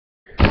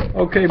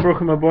Okay,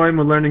 Bruchim Aboim,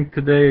 we're learning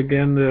today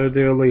again the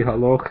daily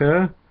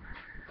Halachah.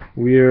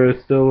 We're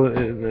still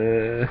in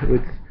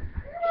with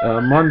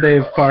Monday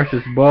of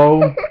Parshas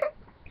Bo,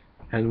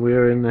 and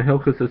we're in the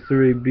Hilchos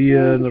Isurei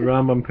Biah in the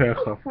Rambam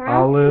Parshas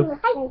Aleph.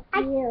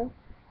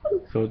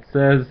 So it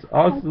says,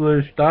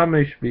 Asler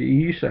shtamish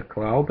b'ish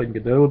aklal ben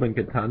gedol ben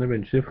ketana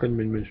ben shifchen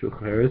ben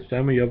mishucheres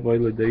shama yavai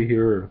l'dei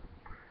hirer.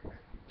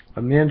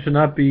 A man should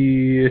not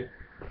be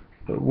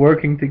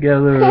working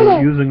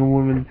together, using a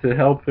woman to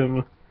help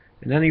him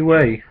in any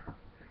way,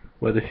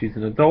 whether she's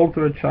an adult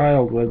or a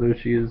child, whether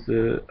she is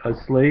a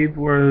slave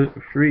or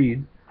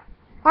freed,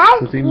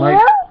 because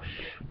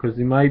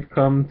he might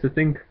come to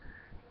think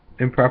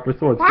improper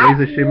thoughts. What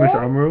kind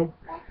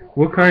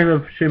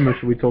of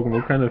shimush are we talking?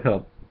 What kind of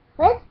help?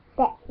 What's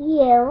that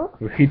you?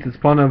 It's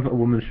fun of a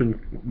woman shouldn't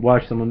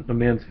wash a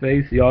man's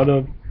face,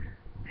 yadav,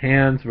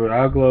 hands,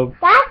 v'raglov,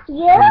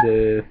 and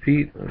the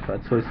feet.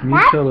 That's you?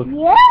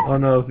 Oh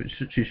no,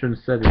 she shouldn't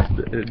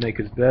make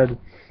his bed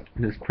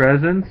in his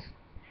presence.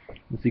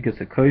 She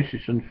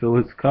shouldn't fill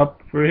his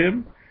cup for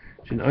him.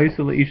 Because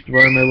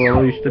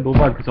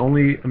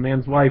only a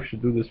man's wife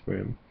should do this for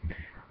him.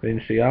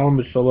 And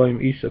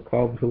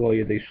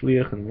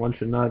one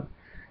should not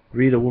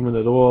greet a woman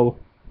at all,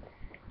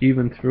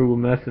 even through a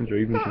messenger,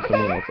 even to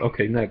someone else.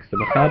 Okay, next.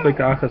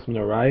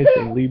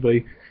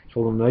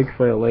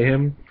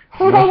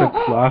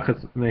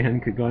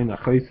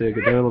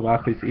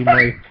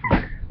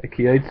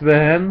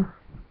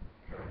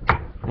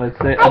 Let's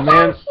say a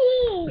man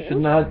should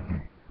not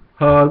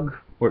hug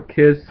or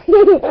kiss, so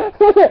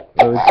it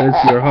says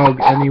here hug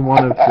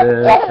anyone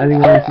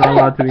who's not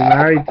allowed to be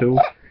married to,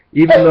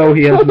 even though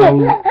he has no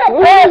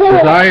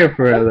desire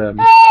for them.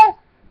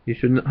 He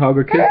shouldn't hug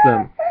or kiss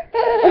them,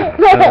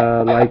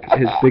 like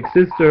his big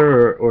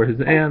sister or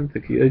his aunt.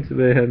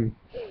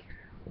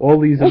 All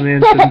these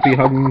men shouldn't be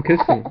hugging and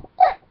kissing.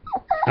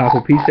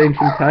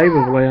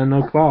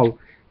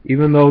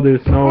 Even though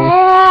there's no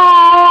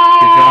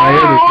desire,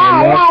 there's no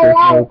love,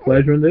 there's no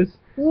pleasure in this.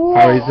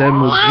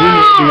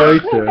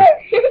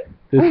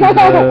 This is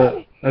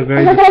a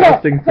very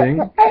disgusting thing.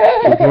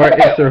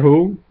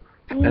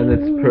 And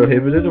it's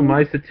prohibited.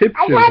 When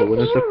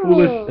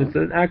it's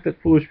an act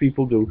that foolish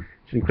people do.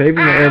 Because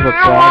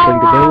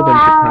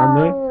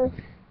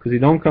you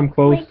don't come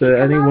close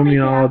to any woman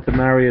you're not allowed to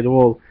marry at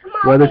all,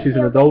 whether she's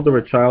an adult or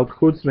a child,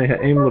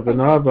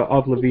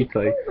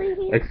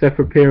 except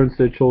for parents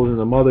to their children,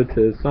 a mother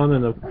to his son,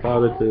 and a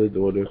father to his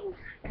daughter.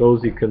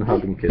 Those you can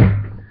hug and kiss.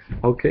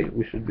 Okay,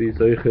 we should be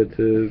zeicha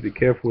to be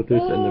careful with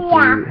this, and if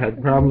you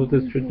had problems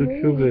with this, should do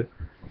tshuva.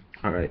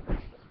 Alright,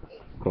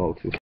 call to.